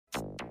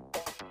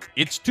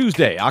It's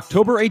Tuesday,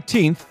 October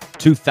 18th,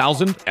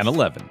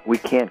 2011. We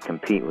can't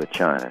compete with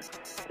China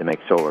to make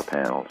solar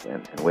panels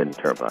and wind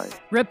turbines.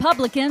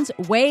 Republicans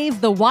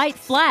wave the white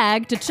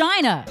flag to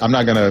China. I'm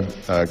not going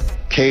to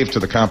cave to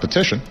the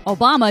competition.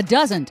 Obama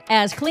doesn't,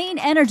 as clean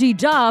energy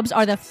jobs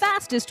are the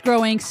fastest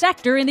growing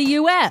sector in the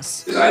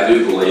U.S. I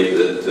do believe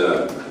that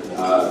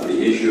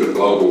the issue of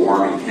global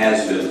warming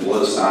has been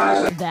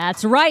politicized.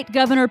 That's right,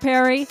 Governor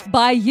Perry,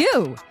 by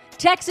you.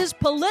 Texas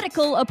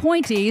political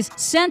appointees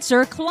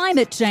censor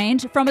climate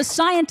change from a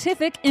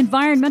scientific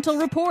environmental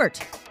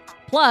report.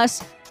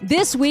 Plus,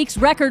 this week's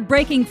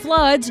record-breaking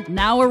floods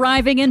now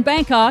arriving in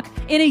Bangkok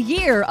in a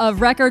year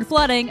of record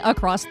flooding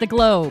across the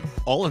globe.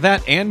 All of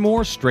that and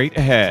more straight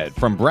ahead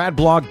from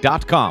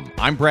BradBlog.com.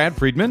 I'm Brad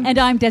Friedman. And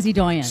I'm Desi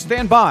Doyen.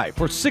 Stand by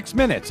for 6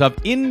 minutes of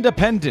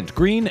independent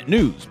green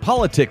news,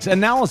 politics,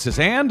 analysis,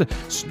 and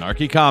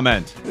snarky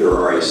comment. There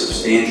are a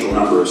substantial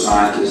number of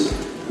scientists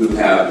who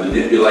have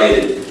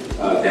manipulated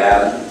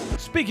data.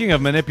 Speaking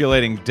of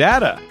manipulating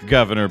data,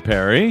 Governor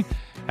Perry,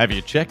 have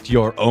you checked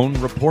your own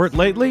report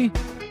lately?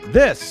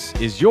 This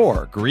is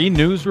your Green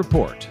News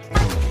Report.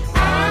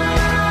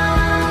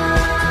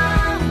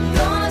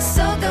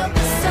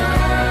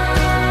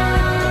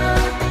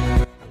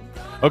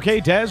 Okay,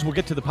 Des, we'll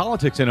get to the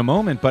politics in a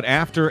moment, but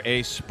after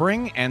a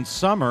spring and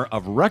summer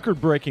of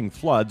record-breaking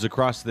floods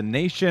across the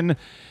nation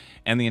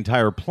and the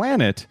entire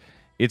planet,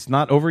 it's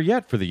not over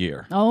yet for the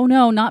year. Oh,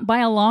 no, not by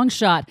a long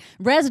shot.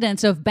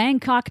 Residents of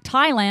Bangkok,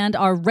 Thailand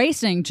are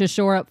racing to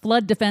shore up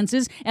flood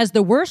defenses as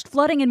the worst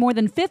flooding in more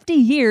than 50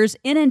 years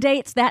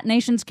inundates that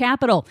nation's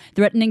capital,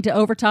 threatening to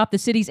overtop the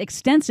city's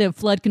extensive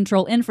flood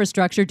control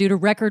infrastructure due to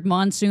record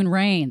monsoon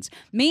rains.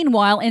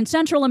 Meanwhile, in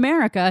Central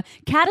America,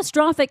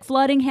 catastrophic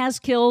flooding has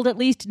killed at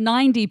least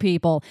 90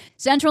 people.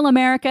 Central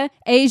America,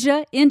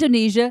 Asia,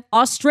 Indonesia,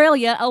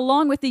 Australia,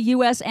 along with the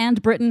U.S.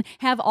 and Britain,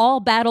 have all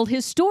battled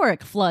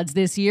historic floods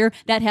this year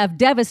that have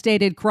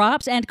devastated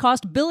crops and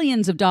cost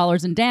billions of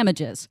dollars in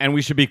damages. And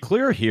we should be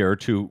clear here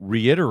to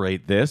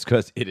reiterate this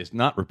because it is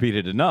not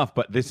repeated enough,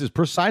 but this is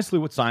precisely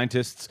what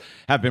scientists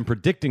have been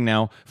predicting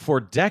now for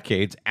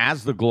decades.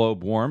 As the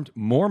globe warmed,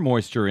 more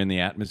moisture in the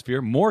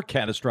atmosphere, more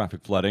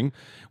catastrophic flooding.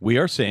 We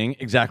are seeing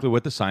exactly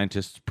what the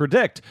scientists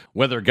predict,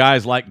 whether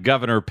guys like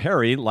Governor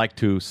Perry like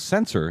to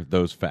censor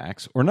those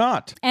facts or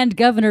not. And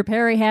Governor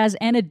Perry has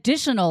an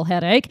additional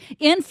headache.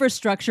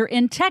 Infrastructure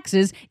in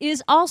Texas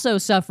is also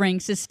suffering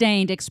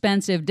sustained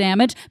expensive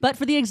damage, but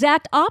for the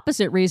exact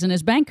opposite reason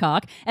as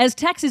Bangkok. As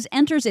Texas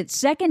enters its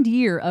second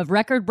year of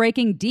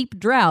record-breaking deep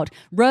drought,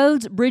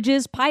 roads,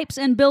 bridges, pipes,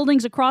 and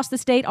buildings across the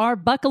state are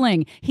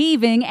buckling,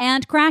 heaving,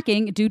 and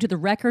cracking due to the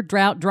record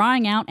drought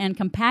drying out and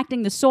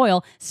compacting the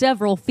soil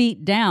several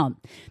feet down.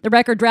 The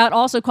record drought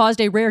also caused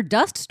a rare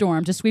dust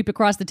storm to sweep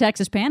across the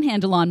Texas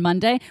Panhandle on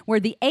Monday, where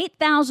the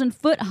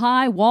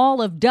 8,000-foot-high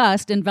wall of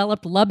dust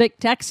enveloped Lubbock,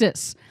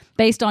 Texas.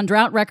 Based on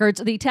drought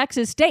records, the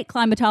Texas state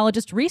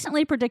climatologist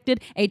recently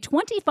predicted a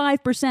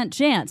 25%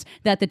 chance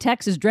that the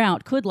Texas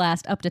drought could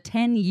last up to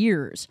 10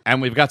 years.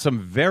 And we've got some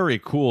very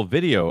cool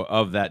video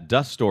of that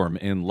dust storm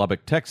in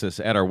Lubbock, Texas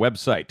at our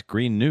website,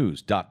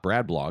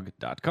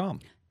 greennews.bradblog.com.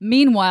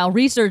 Meanwhile,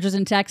 researchers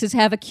in Texas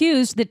have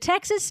accused the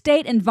Texas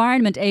State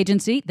Environment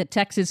Agency, the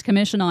Texas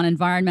Commission on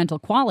Environmental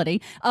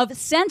Quality, of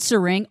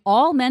censoring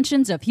all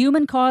mentions of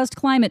human-caused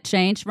climate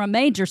change from a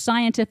major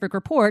scientific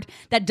report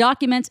that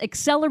documents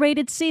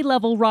accelerated sea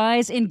level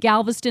rise in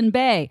Galveston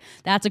Bay.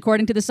 That's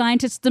according to the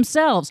scientists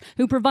themselves,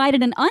 who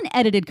provided an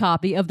unedited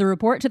copy of the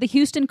report to the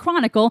Houston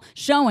Chronicle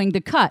showing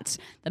the cuts.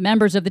 The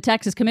members of the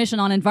Texas Commission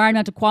on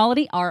Environmental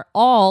Quality are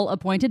all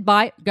appointed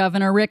by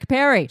Governor Rick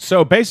Perry.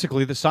 So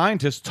basically, the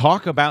scientists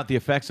talk about the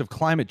effects of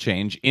climate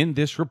change in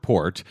this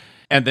report,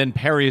 and then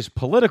Perry's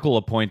political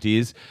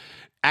appointees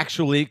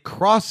actually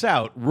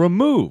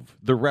remove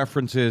the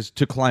references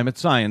to climate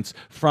science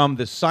from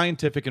the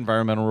scientific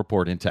environmental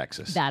report in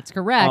Texas. That's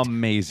correct.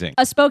 Amazing.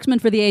 A spokesman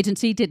for the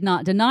agency did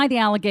not deny the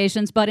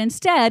allegations, but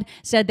instead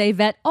said they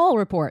vet all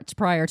reports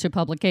prior to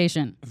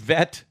publication.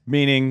 Vet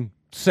meaning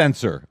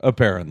censor,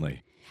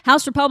 apparently.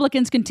 House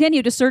Republicans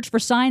continue to search for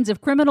signs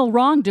of criminal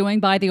wrongdoing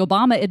by the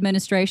Obama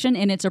administration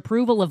in its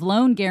approval of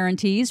loan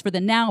guarantees for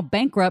the now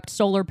bankrupt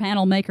solar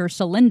panel maker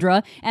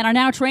Solyndra, and are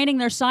now training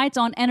their sights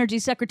on Energy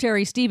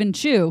Secretary Stephen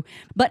Chu.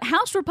 But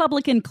House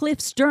Republican Cliff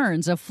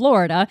Stearns of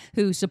Florida,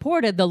 who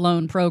supported the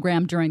loan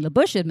program during the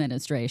Bush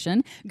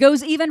administration,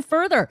 goes even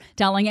further,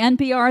 telling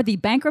NPR the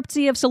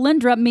bankruptcy of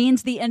Solyndra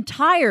means the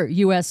entire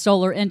U.S.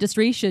 solar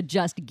industry should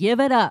just give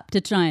it up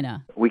to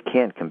China. We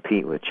can't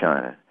compete with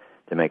China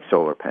to make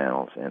solar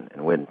panels and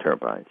wind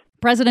turbines.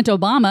 President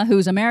Obama,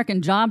 whose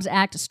American Jobs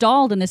Act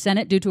stalled in the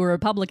Senate due to a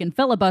Republican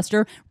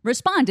filibuster,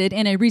 responded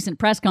in a recent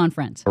press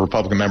conference. A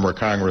Republican member of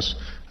Congress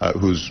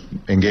who's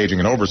engaging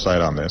in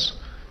oversight on this,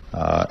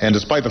 and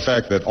despite the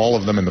fact that all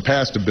of them in the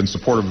past have been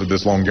supportive of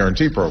this loan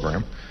guarantee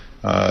program,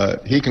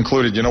 he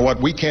concluded, you know what,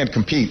 we can't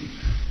compete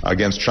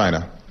against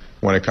China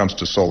when it comes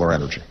to solar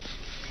energy.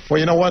 Well,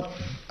 you know what?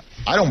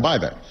 I don't buy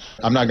that.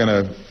 I'm not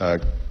going to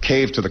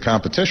cave to the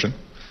competition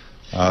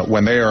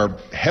when they are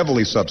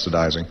heavily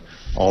subsidizing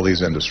all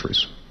these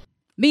industries.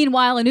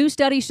 Meanwhile, a new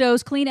study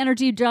shows clean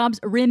energy jobs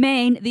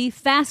remain the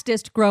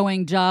fastest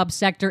growing job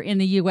sector in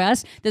the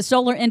U.S. The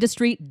solar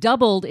industry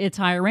doubled its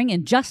hiring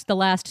in just the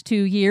last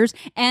 2 years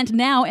and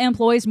now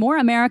employs more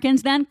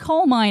Americans than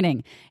coal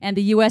mining. And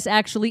the U.S.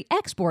 actually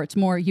exports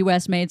more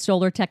U.S.-made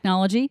solar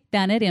technology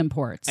than it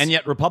imports. And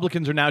yet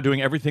Republicans are now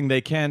doing everything they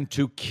can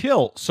to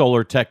kill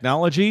solar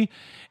technology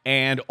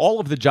and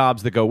all of the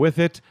jobs that go with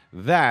it.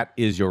 That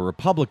is your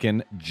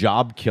Republican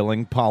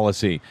job-killing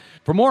policy.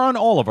 For more on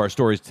all of our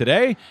stories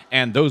today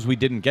and those we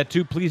didn't get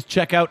to, please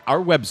check out our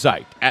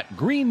website at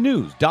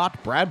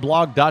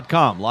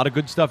greennews.bradblog.com. A lot of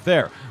good stuff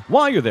there.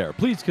 While you're there,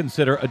 please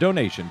consider a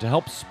donation to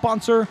help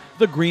sponsor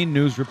the Green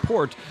News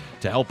Report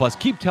to help us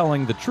keep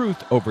telling the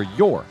truth over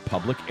your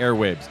public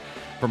airwaves.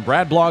 From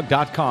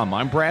bradblog.com,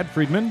 I'm Brad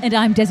Friedman. And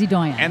I'm Desi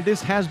Doyen. And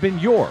this has been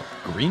your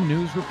Green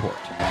News Report.